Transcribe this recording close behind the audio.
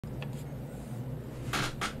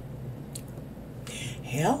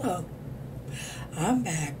Hello, I'm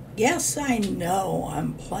back. Yes, I know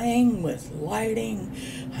I'm playing with lighting,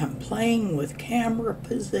 I'm playing with camera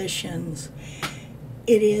positions.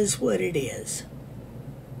 It is what it is.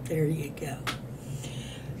 There you go.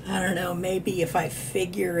 I don't know, maybe if I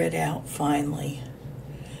figure it out finally,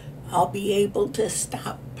 I'll be able to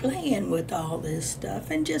stop playing with all this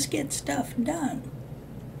stuff and just get stuff done.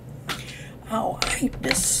 Oh, I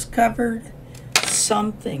discovered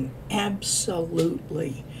something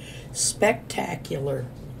absolutely spectacular.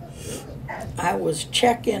 I was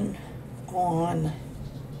checking on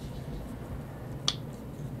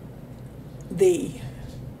the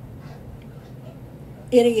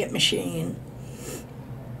idiot machine,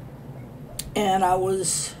 and I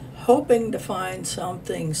was hoping to find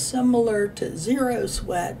something similar to Zero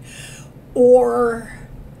Sweat, or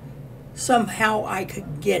somehow I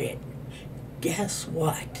could get it. Guess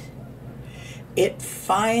what? It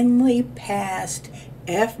finally passed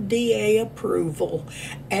FDA approval,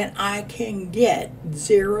 and I can get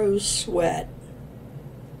Zero Sweat,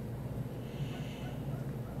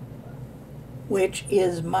 which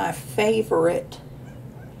is my favorite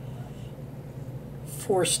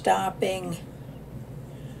for stopping.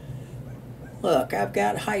 Look, I've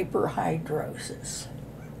got hyperhidrosis.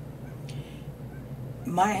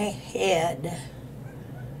 My head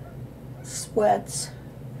sweats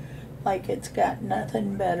like it's got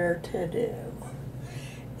nothing better to do.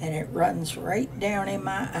 And it runs right down in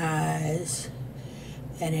my eyes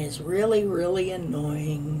and is really, really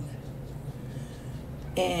annoying.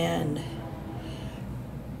 And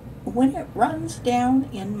when it runs down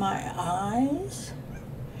in my eyes,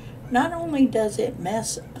 not only does it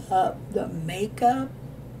mess up the makeup,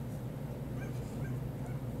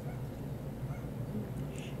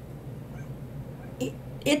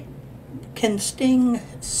 it can sting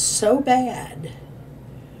so bad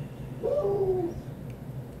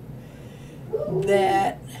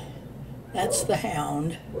that's the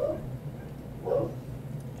hound.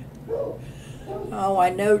 Oh, I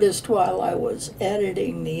noticed while I was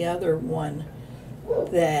editing the other one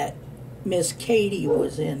that Miss Katie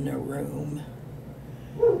was in the room.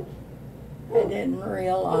 I didn't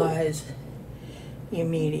realize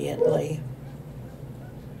immediately.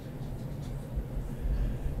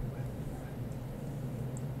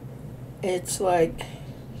 It's like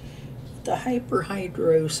the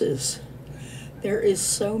hyperhidrosis. There is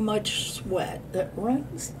so much sweat that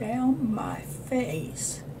runs down my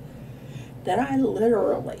face that I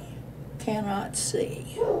literally cannot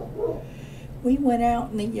see. We went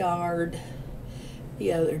out in the yard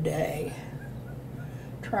the other day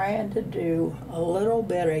trying to do a little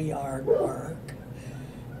bit of yard work.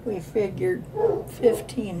 We figured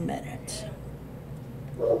 15 minutes.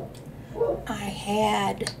 I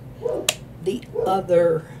had the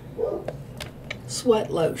other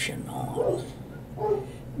sweat lotion on.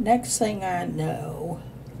 Next thing I know,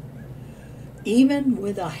 even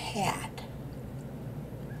with a hat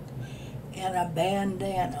and a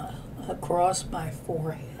bandana across my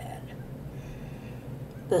forehead,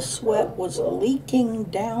 the sweat was leaking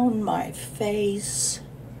down my face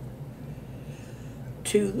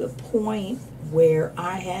to the point where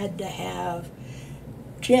I had to have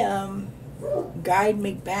Jim guide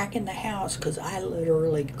me back in the house because I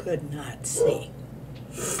literally could not see,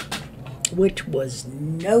 which was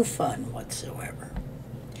no fun whatsoever.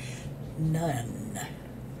 None.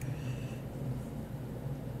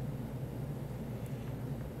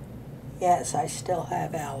 Yes, I still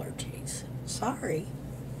have allergies. Sorry.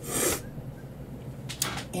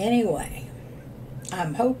 Anyway,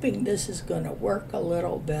 I'm hoping this is going to work a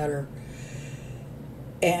little better,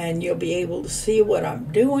 and you'll be able to see what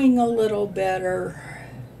I'm doing a little better,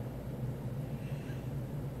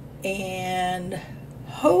 and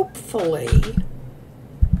hopefully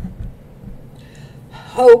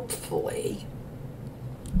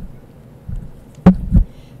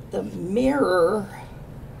the mirror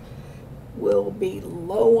will be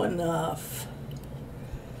low enough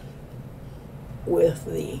with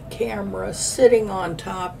the camera sitting on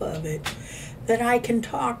top of it that I can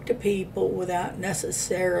talk to people without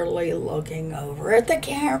necessarily looking over at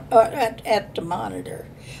the at the monitor.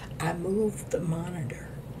 I moved the monitor.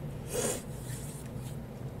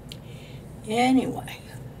 Anyway.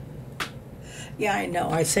 Yeah, I know.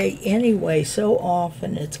 I say anyway so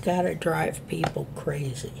often it's got to drive people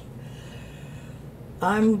crazy.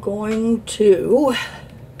 I'm going to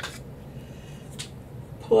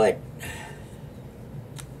put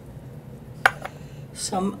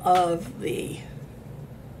some of the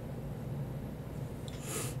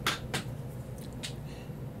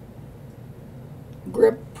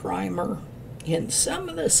grip primer in some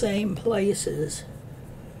of the same places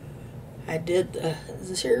I did the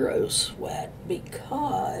zero sweat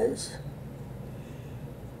because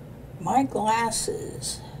my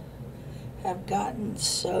glasses have gotten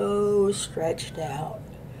so stretched out.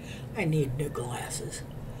 I need new glasses.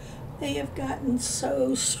 They have gotten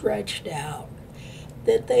so stretched out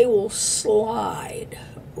that they will slide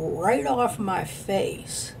right off my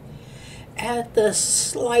face at the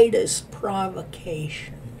slightest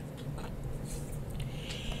provocation,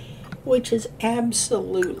 which is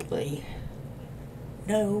absolutely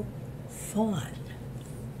no fun.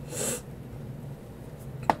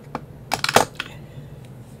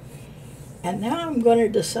 And now I'm going to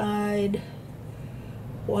decide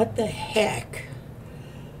what the heck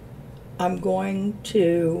I'm going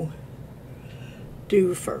to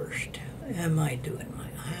do first. Am I doing my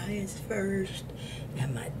eyes first?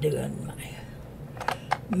 Am I doing my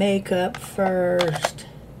makeup first?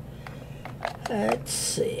 Let's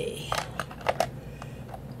see.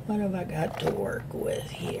 What have I got to work with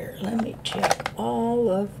here? Let me check all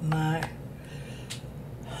of my...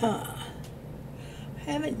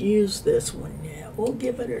 I haven't used this one yet. We'll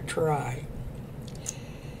give it a try.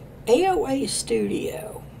 AOA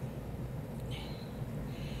Studio.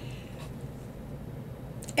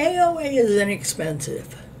 AOA is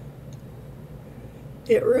inexpensive.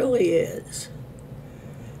 It really is.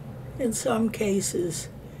 In some cases,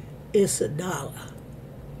 it's $1.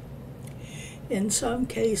 In some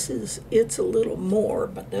cases, it's a little more,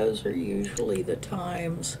 but those are usually the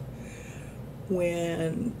times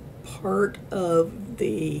when part of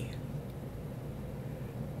the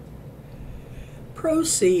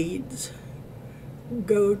proceeds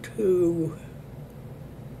go to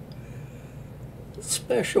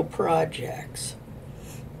special projects.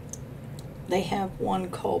 They have one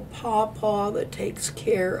called Paw Paw that takes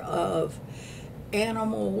care of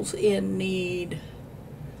animals in need.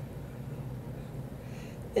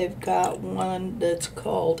 They've got one that's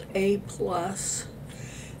called A Plus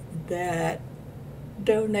that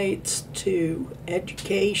donates to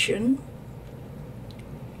education,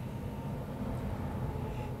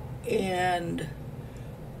 and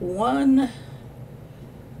one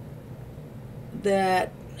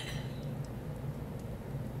that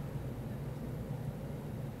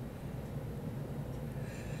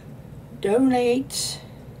donates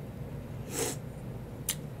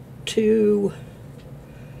to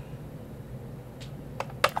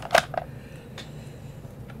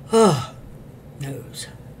nose.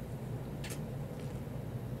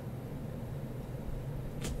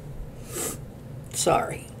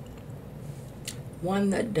 Sorry. One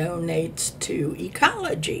that donates to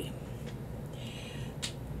ecology.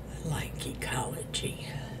 I like ecology.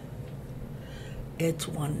 It's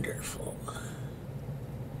wonderful.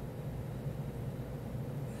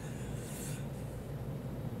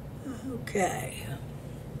 Okay.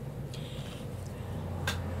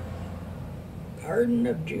 Garden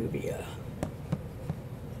of Juvia.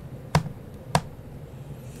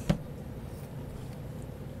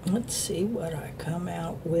 Let's see what I come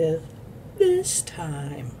out with this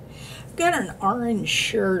time. I've got an orange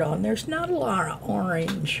shirt on. There's not a lot of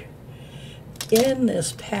orange in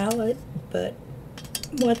this palette, but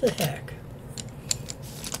what the heck.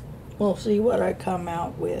 We'll see what I come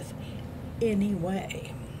out with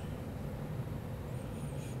anyway.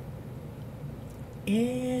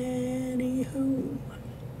 Anywho.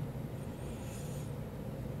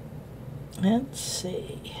 Let's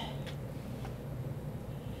see.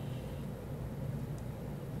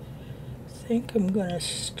 I think I'm going to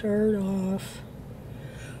start off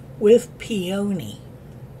with Peony.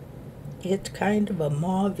 It's kind of a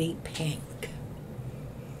mauvey pink.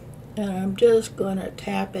 And I'm just going to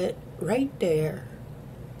tap it right there.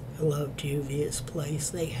 I love Juvia's Place.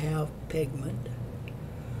 They have pigment.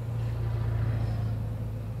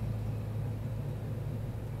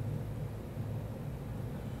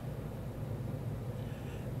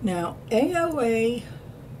 Now, AOA,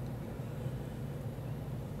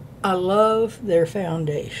 I love their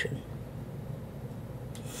foundation.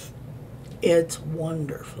 It's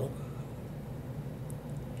wonderful.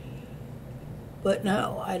 But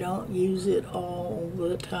no, I don't use it all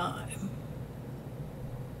the time.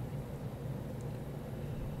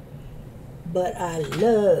 But I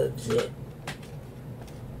loves it.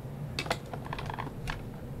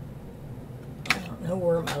 I don't know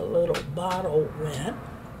where my little bottle went.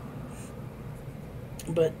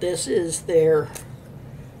 But this is their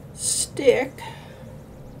stick,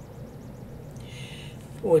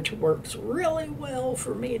 which works really well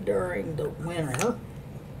for me during the winter.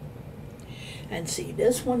 And see,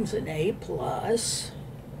 this one's an A+,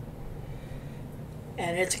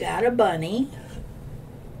 and it's got a bunny.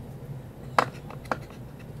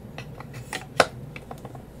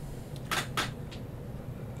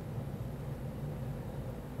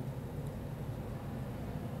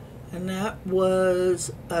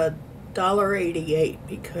 was $1.88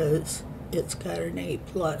 because it's got an A+.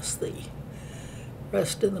 The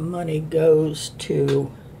rest of the money goes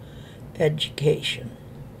to education.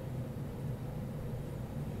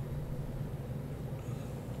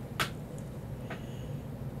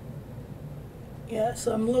 Yes,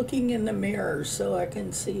 I'm looking in the mirror so I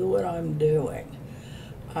can see what I'm doing.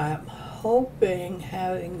 I'm hoping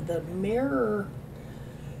having the mirror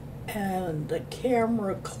and the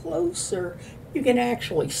camera closer, you can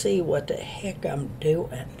actually see what the heck I'm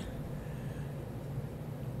doing.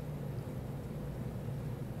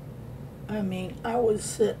 I mean, I was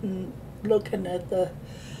sitting looking at the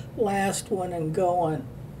last one and going,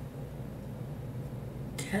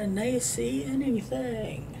 can they see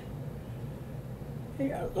anything?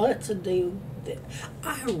 Yeah, let's do this.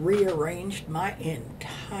 I rearranged my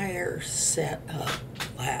entire setup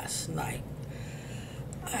last night.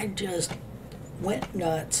 I just went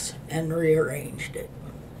nuts and rearranged it.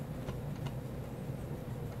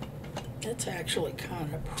 It's actually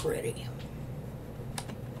kind of pretty.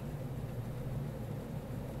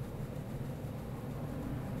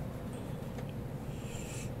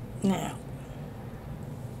 Now,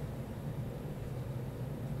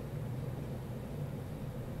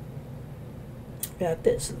 got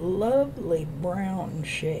this lovely brown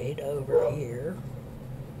shade over here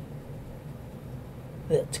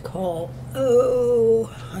that's called Oh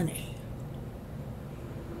Honey.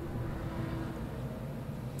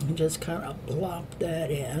 And just kind of blop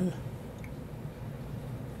that in.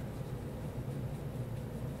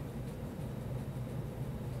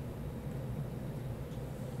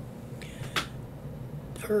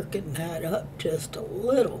 Darken that up just a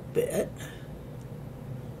little bit.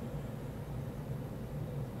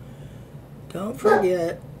 Don't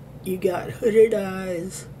forget, you got hooded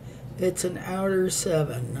eyes. It's an outer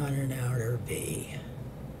 7, not an outer B.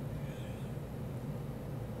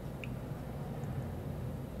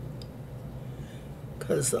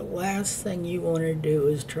 Because the last thing you want to do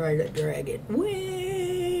is try to drag it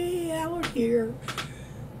way out here,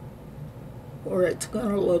 or it's going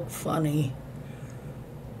to look funny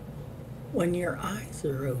when your eyes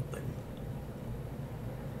are open.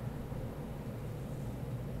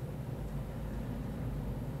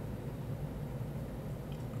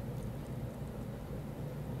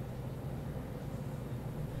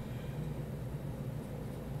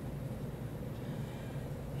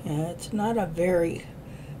 Yeah, it's not a very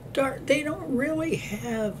dark, they don't really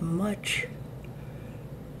have much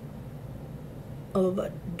of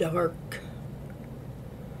a dark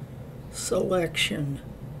selection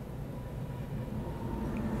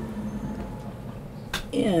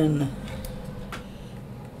in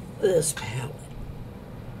this palette.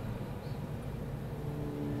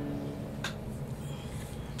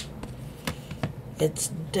 It's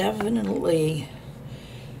definitely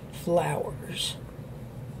flowers.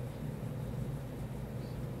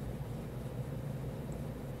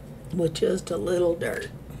 With just a little dirt.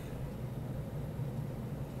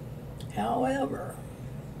 However,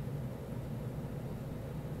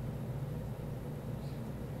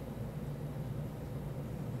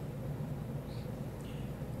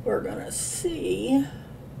 we're gonna see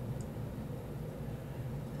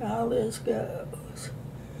how this goes,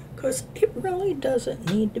 because it really doesn't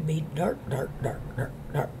need to be dark, dark, dark, dark,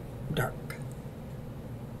 dark, dark.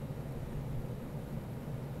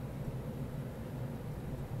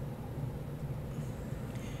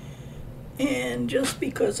 And just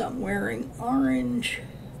because I'm wearing orange,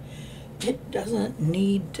 it doesn't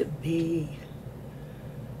need to be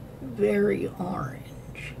very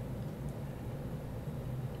orange.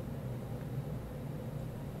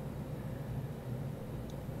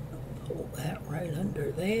 Pull that right under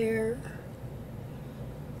there.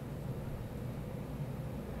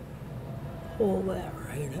 Pull that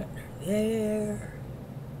right under there.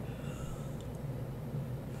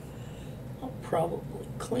 I'll probably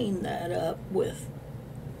clean that up with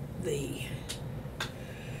the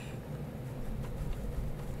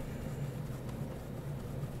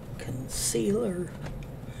concealer,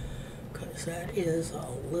 because that is a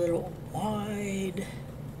little wide.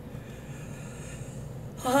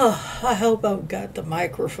 Oh, I hope I've got the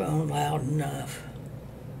microphone loud enough.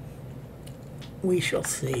 We shall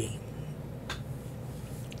see.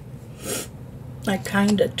 I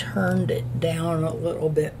kind of turned it down a little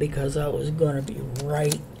bit because I was going to be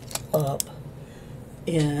right up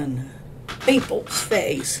in people's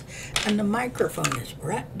face, and the microphone is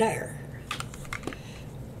right there.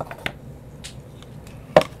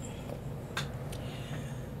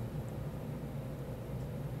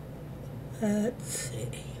 Let's see.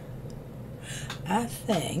 I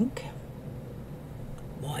think,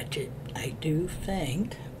 watch it I do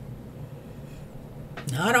think,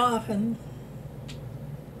 not often,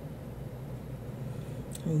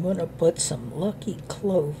 I'm going to put some Lucky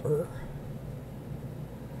Clover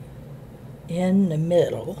in the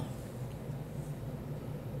middle.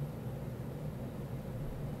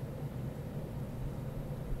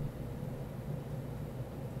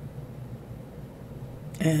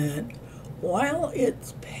 And while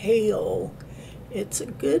it's pale, it's a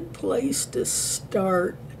good place to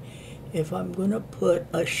start if I'm going to put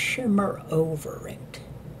a shimmer over it.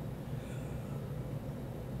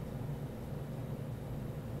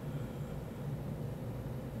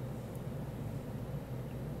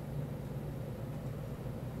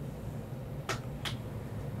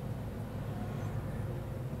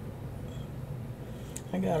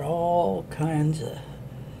 I got all kinds of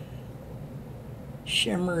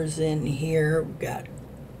shimmers in here. We've got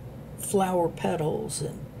Flower Petals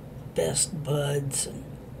and Best Buds and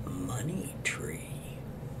Money Tree.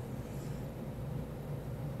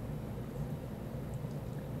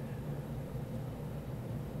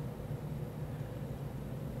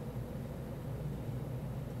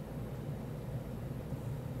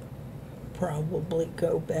 Probably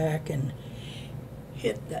go back and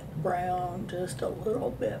hit that brown just a little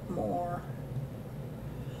bit more.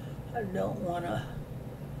 I don't want to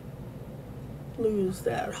lose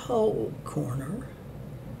that whole corner.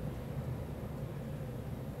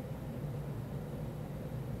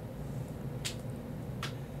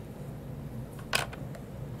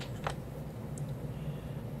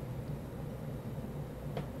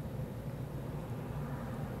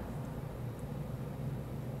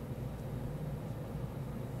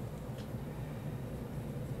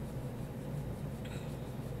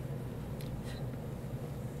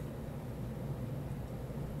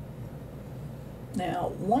 Now,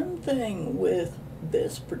 one thing with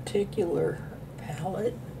this particular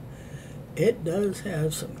palette, it does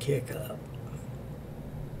have some kick up.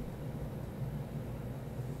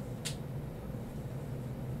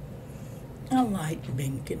 I like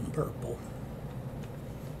pink and purple.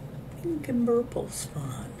 Pink and purple's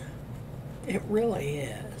fun. It really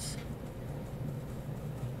is.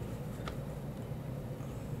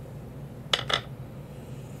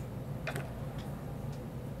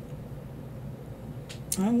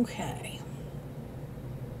 Okay.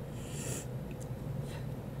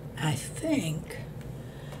 I think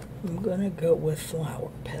I'm going to go with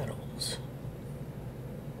Flower Petals.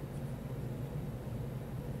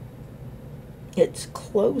 It's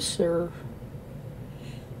closer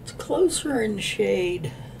in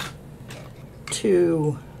shade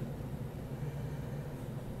to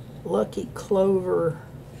Lucky Clover,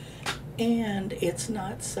 and it's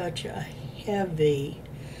not such a heavy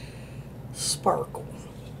sparkle.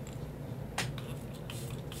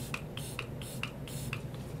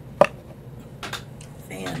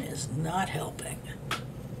 Fan is not helping.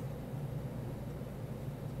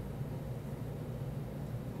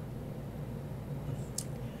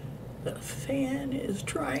 The fan is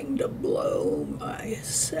trying to blow my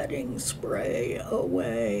setting spray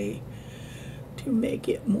away to make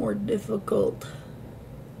it more difficult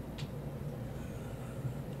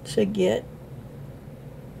to get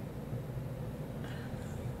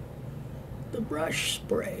the brush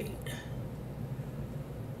sprayed.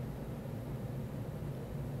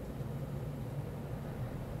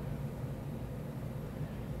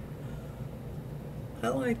 I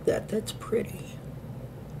like that. That's pretty.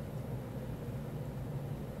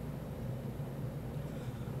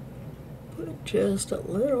 Put just a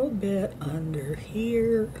little bit under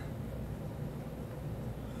here.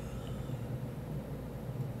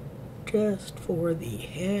 Just for the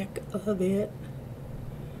heck of it.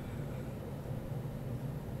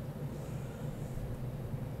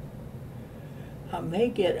 I may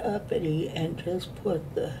get uppity and just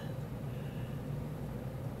put the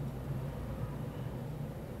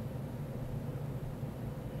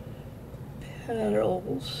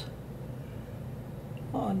petals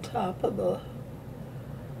on top of the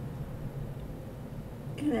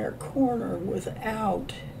inner corner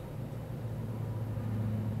without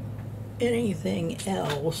anything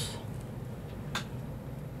else.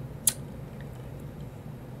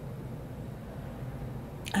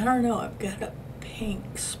 I don't know, I've got a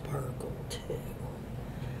pink sparkle too.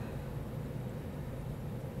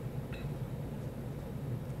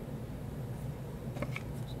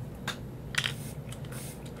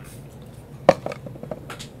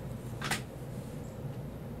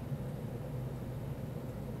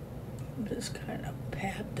 Just kind of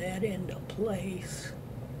pat that into place.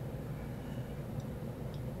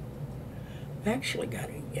 I've actually got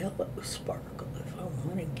a yellow sparkle if I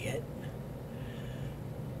want to get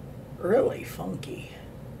really funky.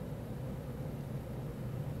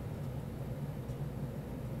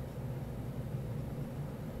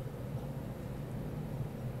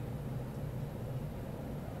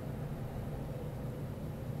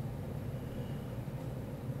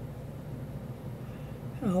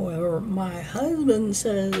 However, my husband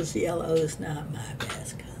says yellow is not my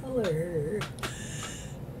best color.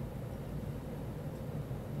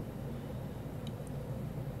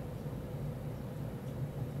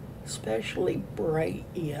 Especially bright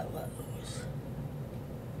yellows.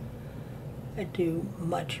 I do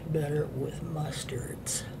much better with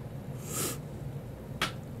mustards.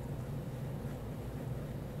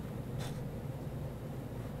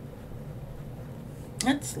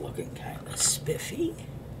 That's looking kind of spiffy.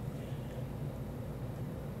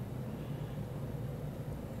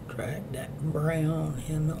 Drag that brown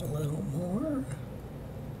in a little more.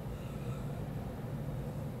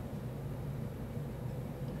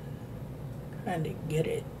 Trying to get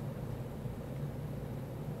it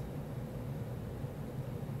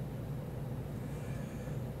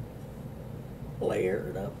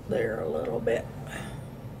layered up there a little bit.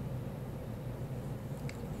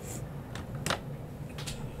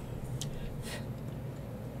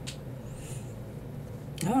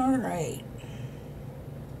 All right.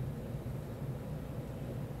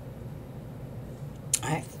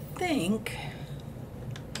 I think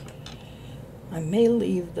I may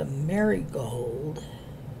leave the marigold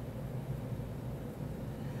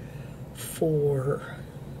for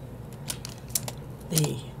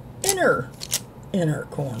the inner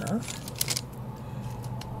corner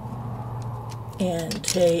and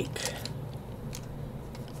take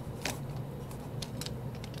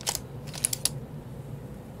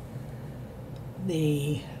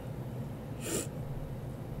the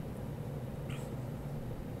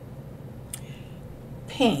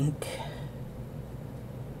pink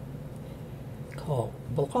called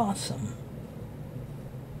Blossom.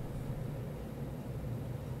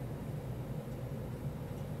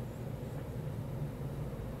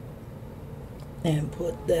 And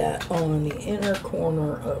put that on the inner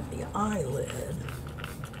corner of the eyelid.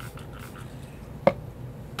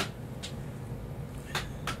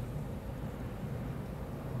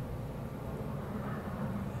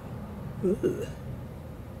 Ooh,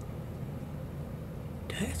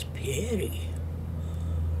 that's pretty.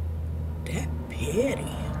 That's pretty.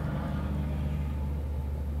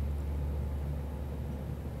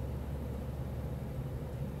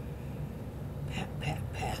 Pat,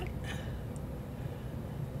 pat, pat.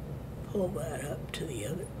 Pull that up to the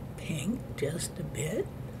other pink just a bit.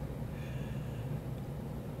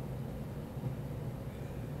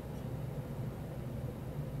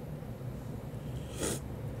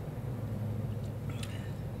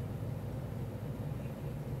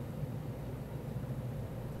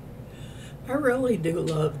 I really do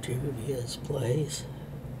love Juvia's place.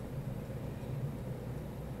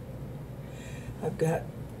 I've got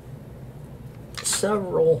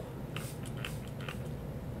several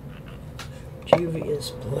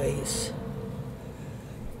Juvia's Place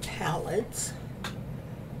palettes.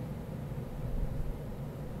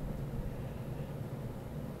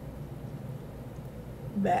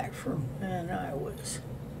 Back from when I was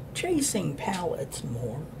chasing palettes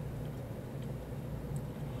more.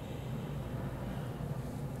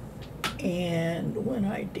 And when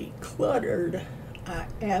I decluttered, I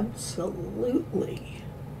absolutely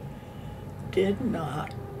did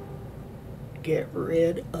not get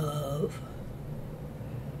rid of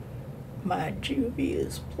my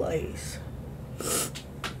Juvia's Place.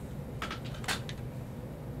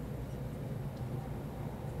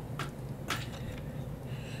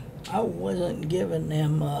 I wasn't giving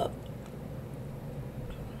them up,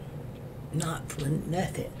 not for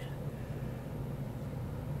nothing.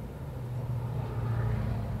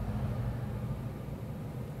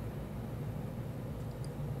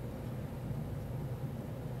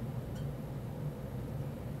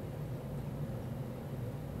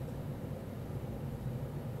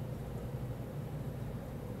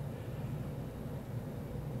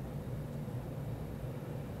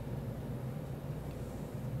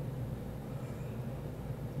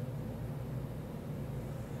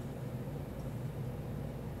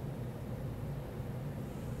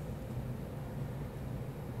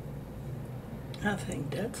 I think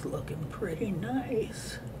that's looking pretty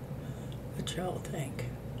nice. What y'all think?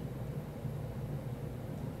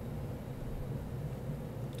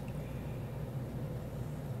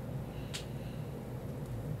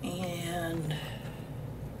 And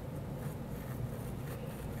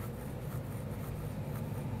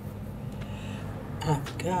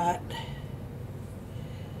I've got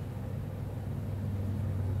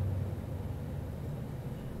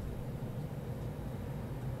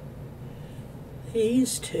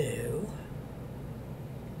these two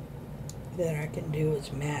that I can do as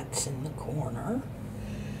mattes in the corner.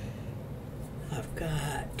 I've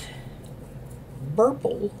got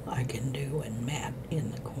purple I can do in matte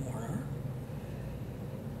in the corner.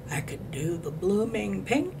 I could do the blooming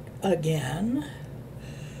pink again.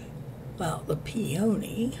 Well, the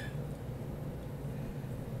peony.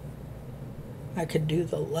 I could do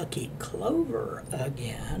the lucky clover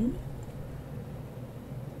again.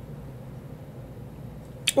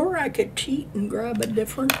 Or I could cheat and grab a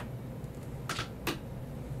different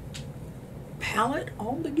palette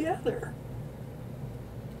altogether.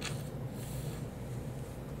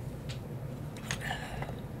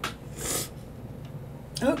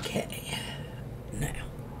 Okay, now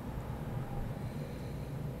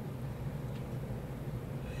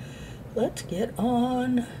let's get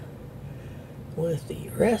on with the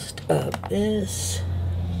rest of this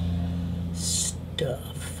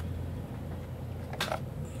stuff.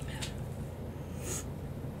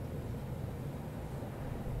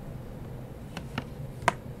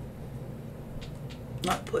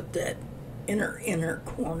 I'll put that inner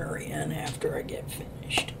corner in after I get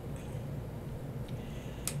finished.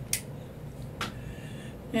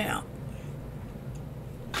 Now,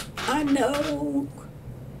 I know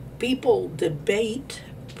people debate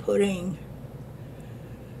putting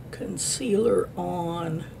concealer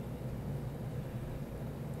on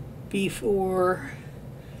before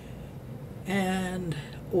and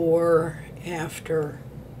or after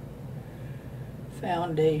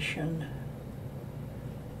foundation.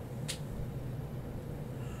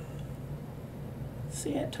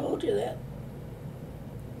 See, I told you that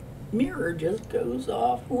mirror just goes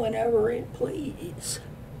off whenever it please.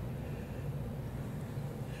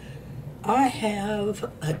 I have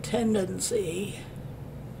a tendency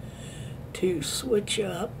to switch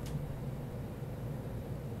up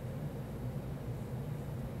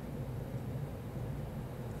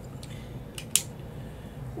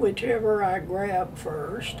whichever I grab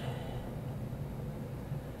first.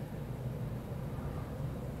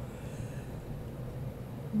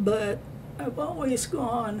 But I've always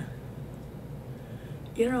gone,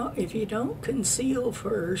 you know, if you don't conceal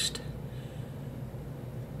first,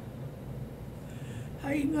 how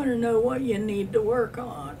are you going to know what you need to work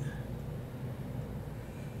on?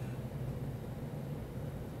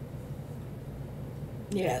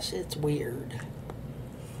 Yes, it's weird.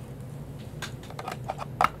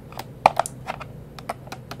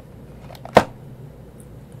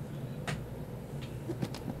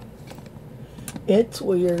 It's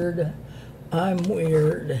weird. I'm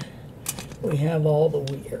weird. We have all the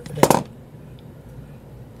weird.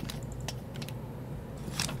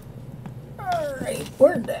 Alright,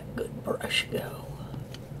 where'd that good brush go?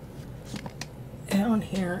 Down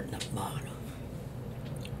here at the bottom.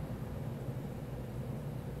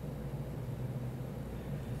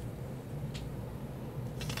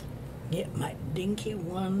 Get my dinky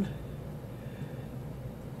one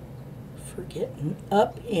for getting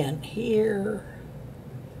up in here.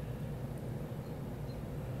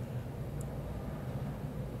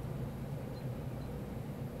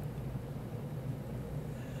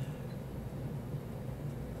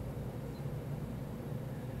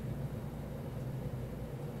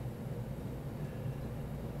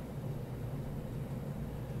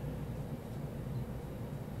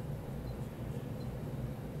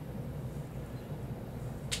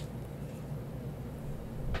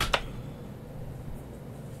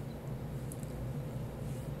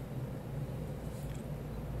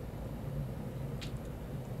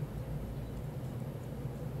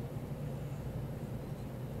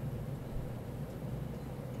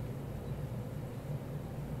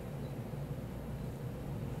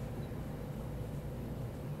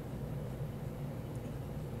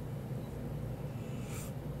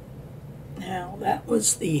 Now that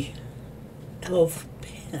was the e.l.f.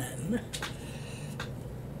 pen.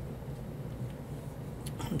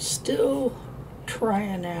 I'm still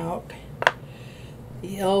trying out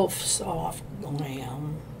the e.l.f. Soft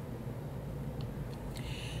Glam.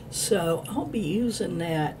 So I'll be using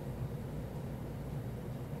that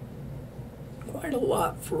quite a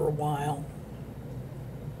lot for a while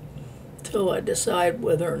till I decide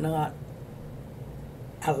whether or not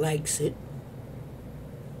I likes it.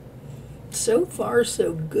 So far,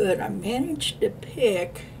 so good. I managed to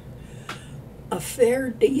pick a fair,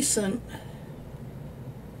 decent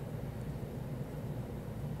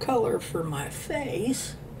color for my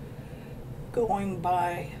face, going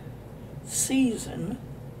by season.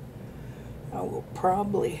 I will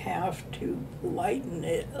probably have to lighten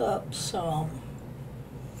it up some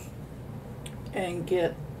and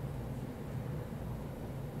get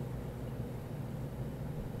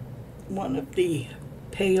one of the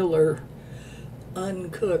paler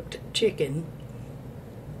uncooked chicken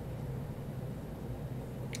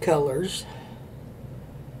colors.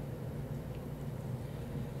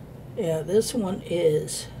 Yeah, this one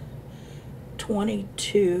is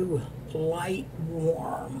 22 light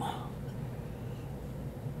warm.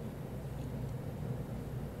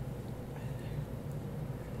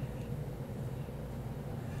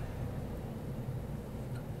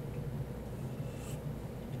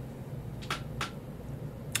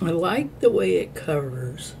 I like the way it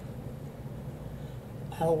covers.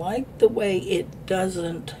 I like the way it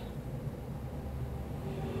doesn't,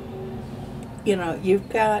 you know, you've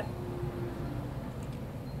got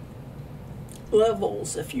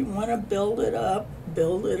levels. If you want to build it up,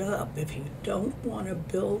 build it up. If you don't want to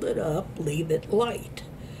build it up, leave it light.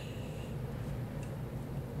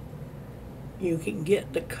 You can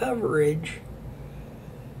get the coverage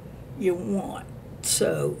you want.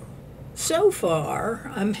 So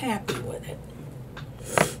far, I'm happy with it.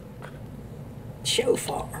 So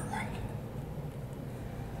far.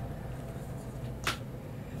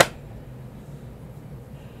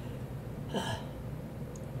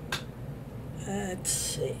 Let's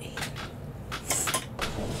see.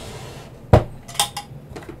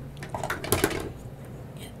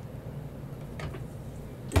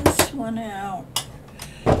 Get this one out.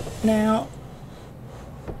 Now,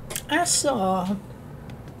 I saw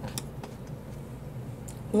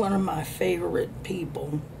one of my favorite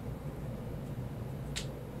people,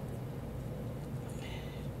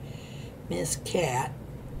 Miss Cat,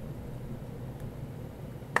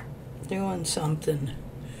 doing something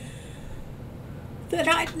that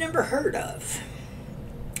I'd never heard of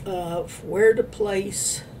where to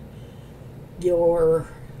place your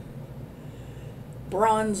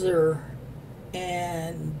bronzer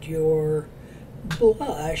and your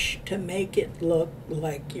blush to make it look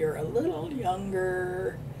like you're a little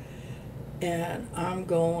younger. And I'm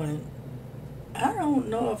going, I don't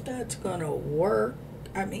know if that's gonna work.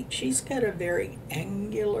 I mean, she's got a very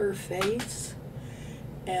angular face,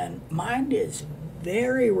 and mine is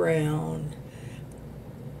very round,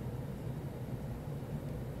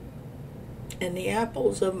 and the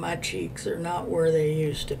apples of my cheeks are not where they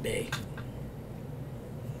used to be.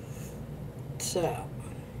 So,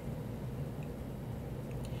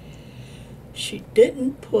 she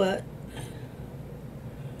didn't put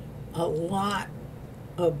a lot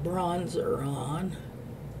of bronzer on,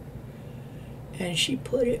 and she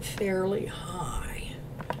put it fairly high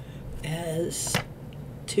as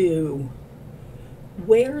to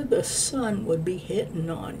where the sun would be hitting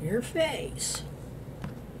on your face.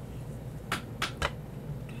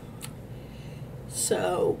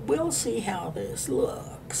 So we'll see how this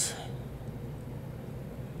looks.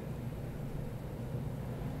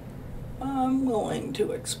 I'm going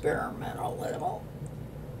to experiment a little.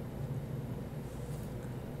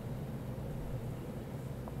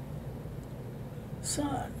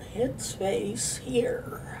 Sun hits face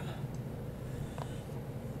here.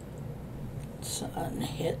 Sun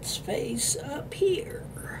hits face up here.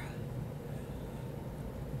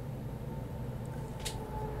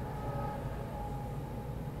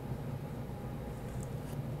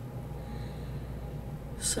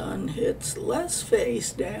 Sun hits less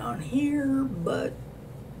face down here, but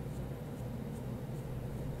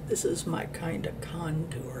this is my kind of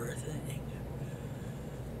contour thing.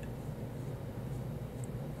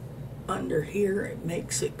 Under here, it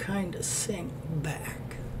makes it kind of sink back.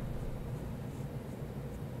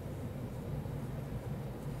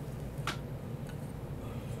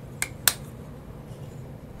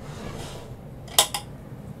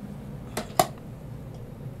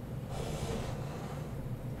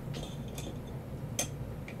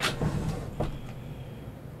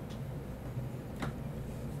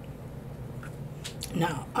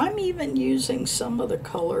 Now, I'm even using some of the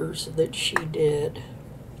colors that she did.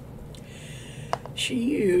 She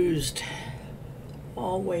used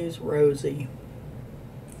Always Rosy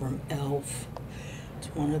from e.l.f.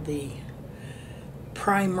 It's one of the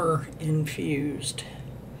primer infused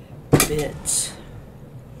bits.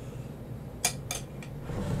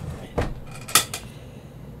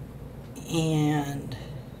 And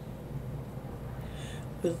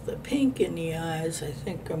with the pink in the eyes, I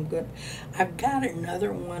think I'm good. I've got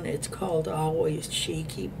another one. It's called Always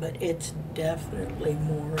Cheeky, but it's definitely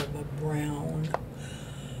more of a brown.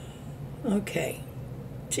 Okay.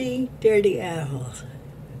 See? Dirty apples.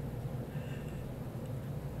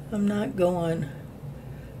 I'm not going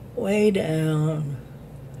way down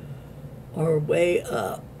or way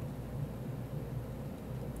up,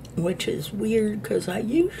 which is weird because I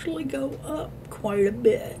usually go up quite a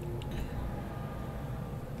bit.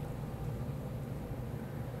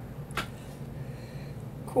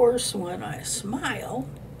 course, when I smile,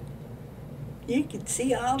 you can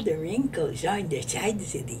see all the wrinkles on the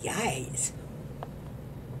sides of the eyes.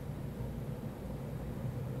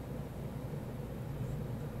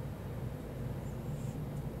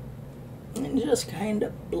 And just kind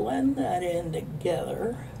of blend that in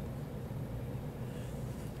together.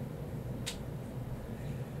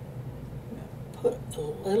 Put a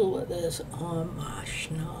little of this on my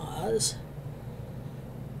schnoz.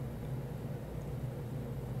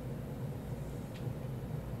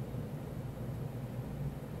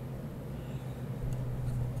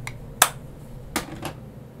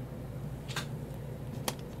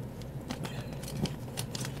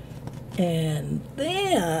 And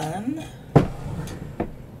then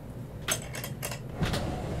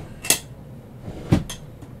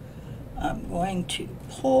I'm going to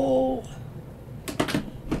pull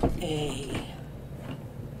a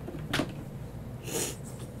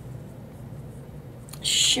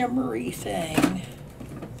shimmery thing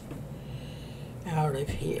out of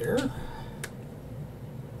here.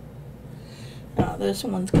 Now this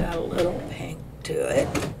one's got a little pink to it.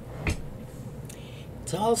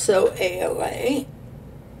 It's also AOA.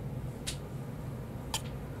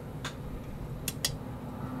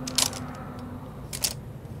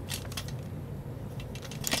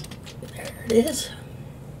 There it is.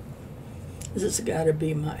 This has got to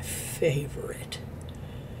be my favorite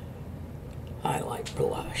highlight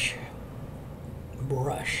brush.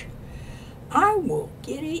 I won't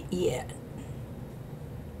get it yet.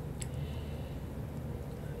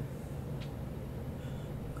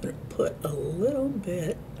 I'm going to put a little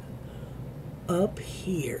bit up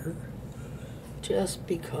here just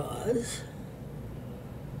because,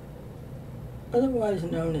 otherwise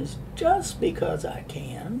known as just because I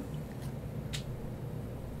can.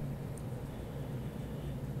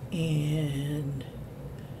 And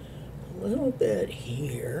a little bit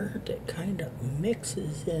here that kind of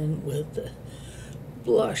mixes in with the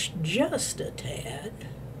blush just a tad.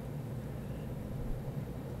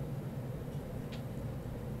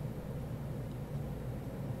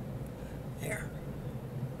 There.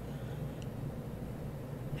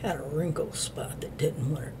 Had a wrinkle spot that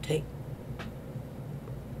didn't want to take.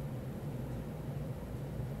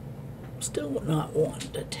 Still not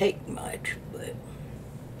wanting to take much, but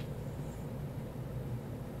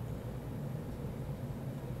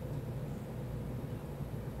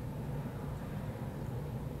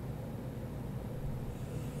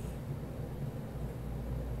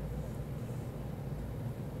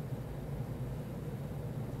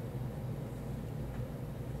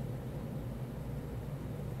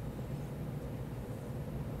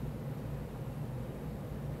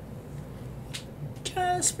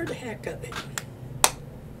just for the heck of it.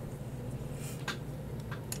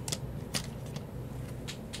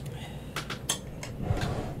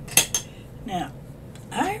 Now,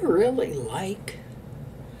 I really like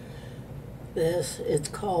this. It's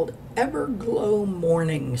called Everglow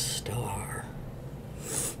Morning Star.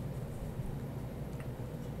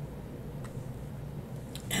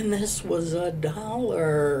 And this was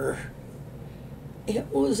 $1. It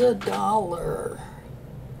was $1.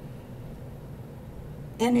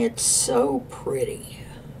 And it's so pretty.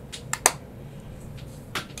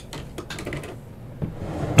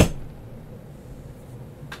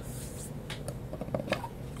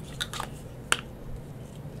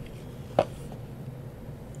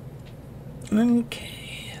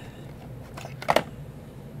 Okay.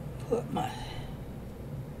 Put my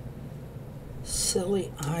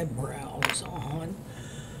silly eyebrows on.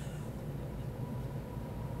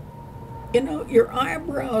 You know, your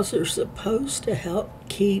eyebrows are supposed to help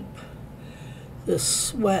keep the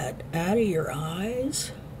sweat out of your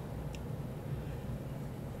eyes.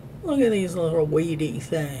 Look at these little weedy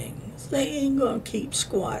things. They ain't gonna keep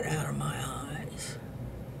squat out of my eyes.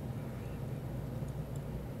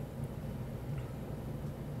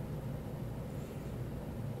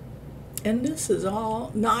 And this is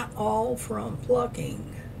all, not all from plucking.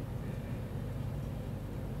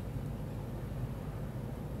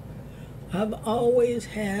 I've always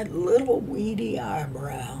had little weedy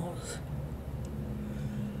eyebrows.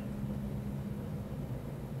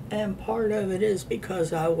 And part of it is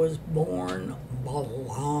because I was born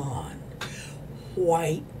blonde,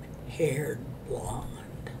 white-haired blonde.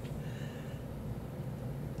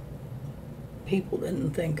 People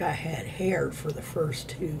didn't think I had hair for the first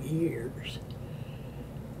 2 years.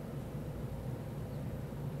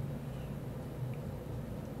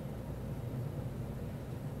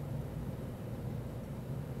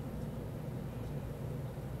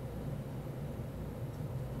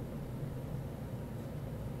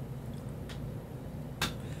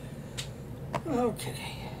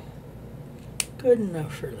 Okay. Good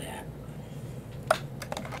enough for that.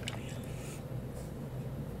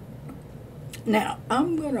 Now,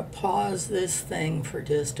 I'm going to pause this thing for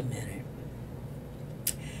just a minute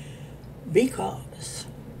because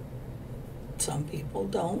some people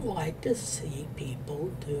don't like to see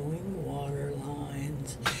people doing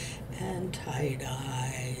waterlines and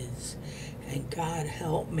tie-dyes, and God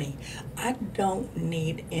help me, I don't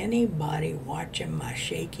need anybody watching my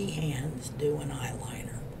shaky hands doing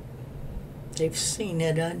eyeliner. They've seen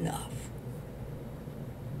it enough.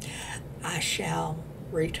 I shall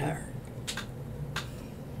return.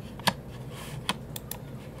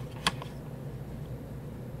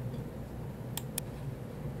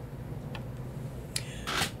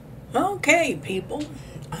 Okay, people,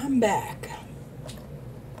 I'm back.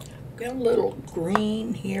 Got a little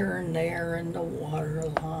green here and there in the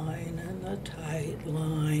waterline and the tight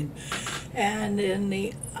line and in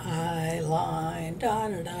the eye line,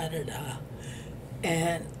 da-da-da-da-da.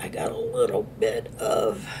 And I got a little bit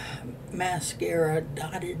of mascara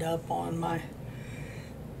dotted up on my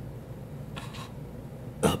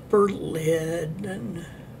upper lid, and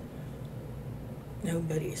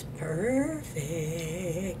nobody's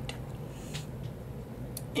perfect.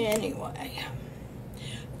 Anyway,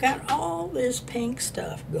 got all this pink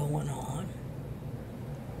stuff going on.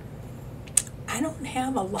 I don't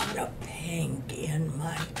have a lot of pink in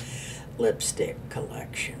my lipstick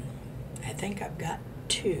collection. I think I've got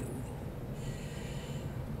two.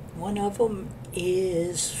 One of them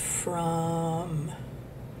is from,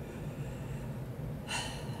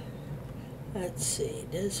 let's see,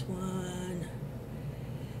 this one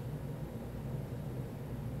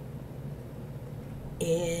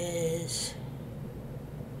is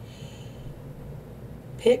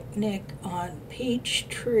Picnic on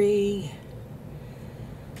Peachtree,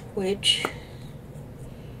 which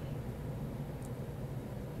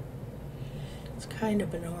is kind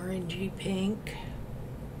of an orangey pink,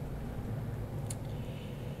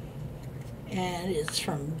 and it's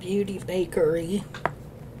from Beauty Bakery.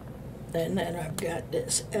 And then I've got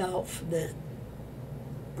this e.l.f. that's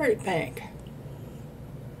pretty pink.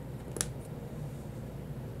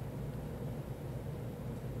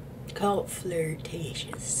 Called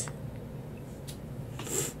Flirtatious.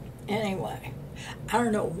 Anyway, I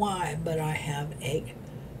don't know why, but I have a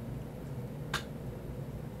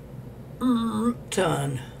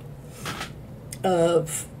ton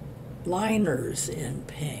of liners in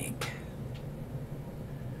pink.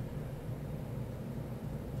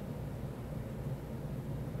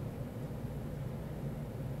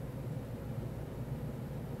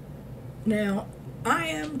 Now, I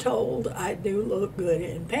am told I do look good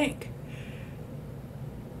in pink.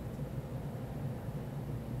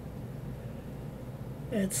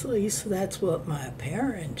 At least that's what my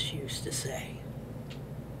parents used to say.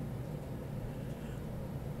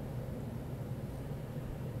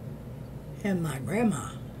 And my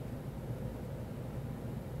grandma.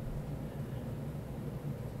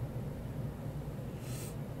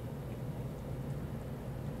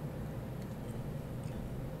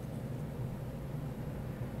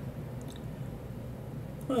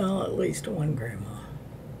 Well, at least one grandma.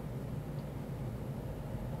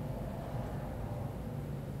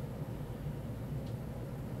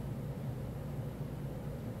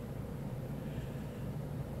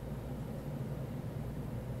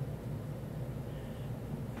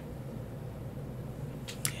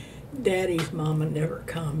 Daddy's mama never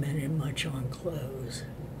commented much on clothes.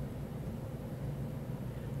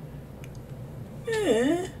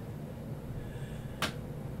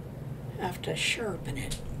 Have to sharpen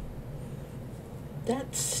it.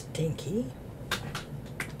 That's stinky.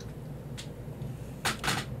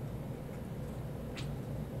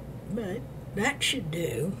 But that should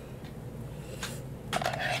do.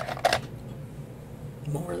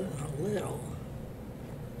 More than a little.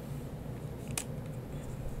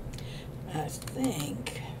 I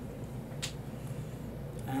think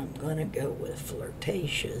I'm gonna go with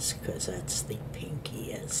Flirtatious because that's the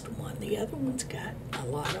pinkiest one. The other one's got a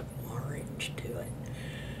lot of orange to it.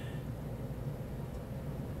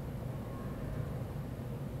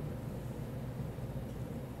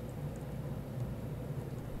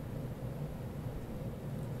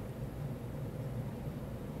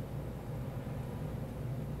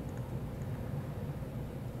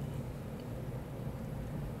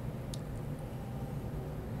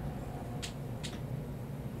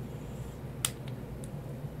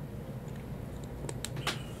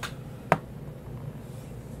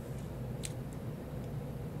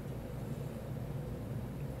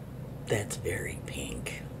 That's very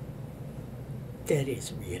pink. That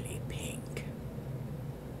is really pink.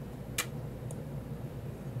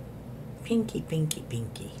 pinky, pinky,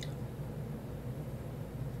 pinky.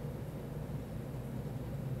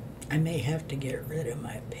 I may have to get rid of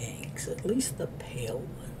my pinks, at least the pale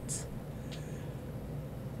ones.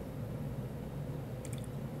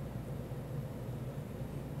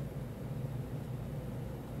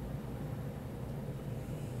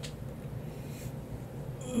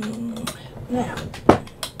 Now,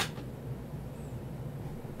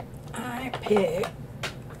 I picked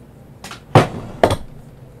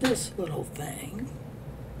this little thing.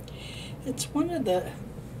 It's one of the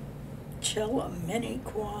Cella mini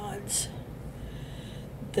quads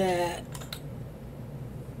that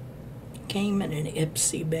came in an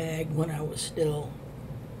Ipsy bag when I was still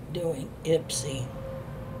doing Ipsy.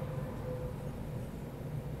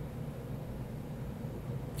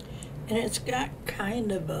 And it's got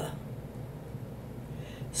kind of a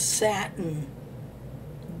satin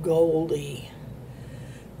goldy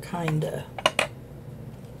kind of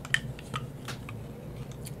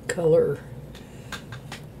color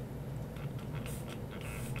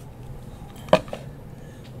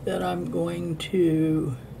that I'm going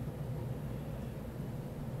to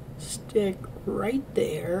stick right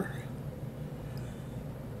there.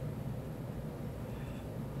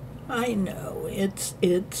 I know it's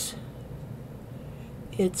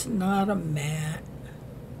not a matte.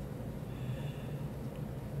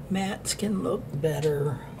 Mattes can look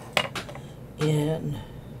better in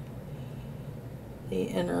the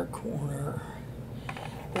inner corner,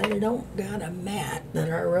 but I don't got a matte that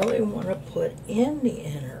I really want to put in the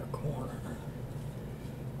inner corner.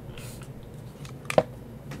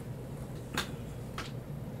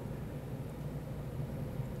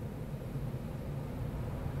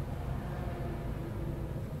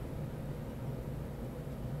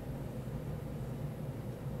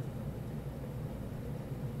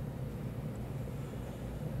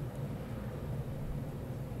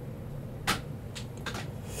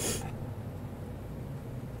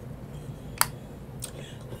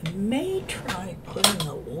 May try putting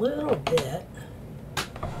a little bit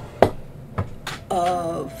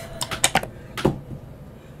of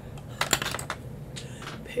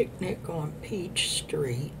Picnic on Peach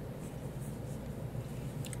Street.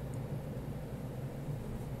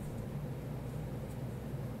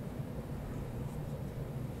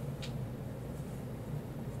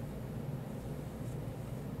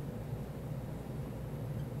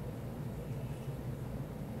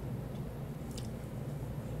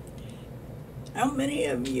 How many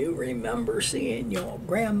of you remember seeing your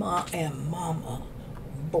grandma and mama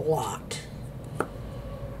blot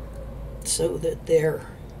so that their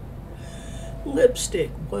lipstick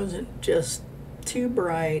wasn't just too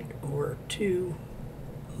bright or too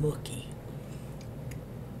mooky?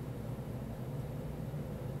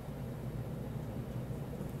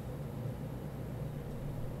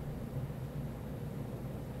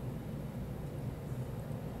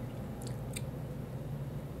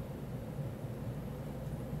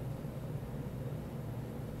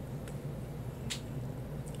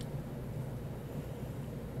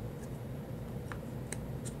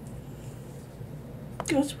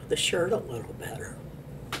 Goes with the shirt a little better.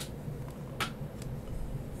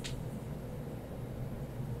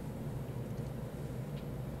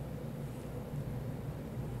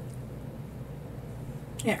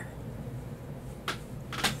 There.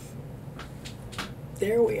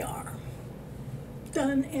 There we are.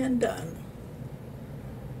 Done and done.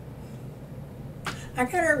 I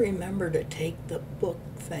gotta remember to take the book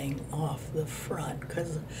thing off the front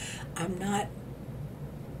because I'm not.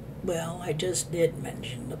 Well, I just did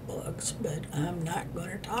mention the books, but I'm not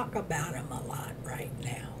going to talk about them a lot right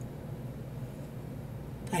now.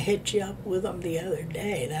 I hit you up with them the other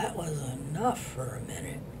day. That was enough for a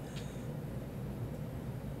minute.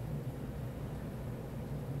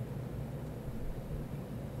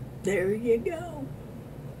 There you go.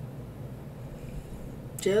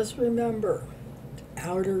 Just remember,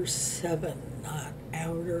 outer 7, not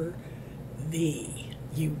outer V.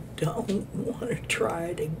 You don't want to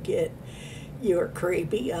try to get your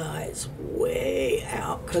crepey eyes way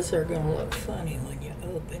out because they're going to look funny when you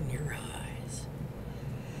open your eyes.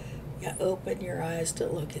 You open your eyes to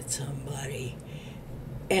look at somebody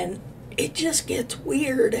and it just gets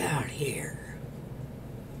weird out here.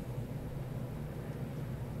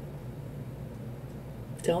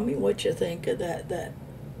 Tell me what you think of that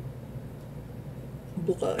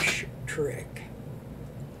blush trick.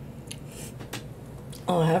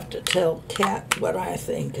 I'll have to tell Kat what I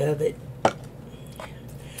think of it.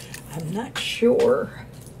 I'm not sure.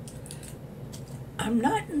 I'm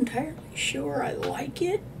not entirely sure I like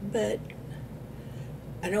it, but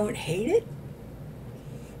I don't hate it.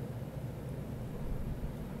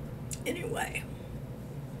 Anyway,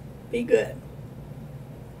 be good.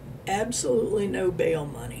 Absolutely no bail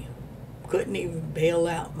money. Couldn't even bail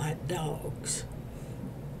out my dogs.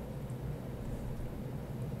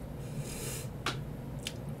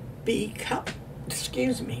 Be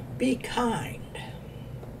kind.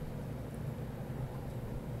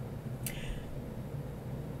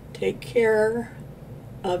 Take care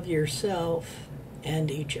of yourself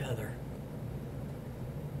and each other.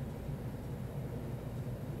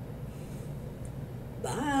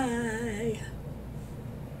 Bye.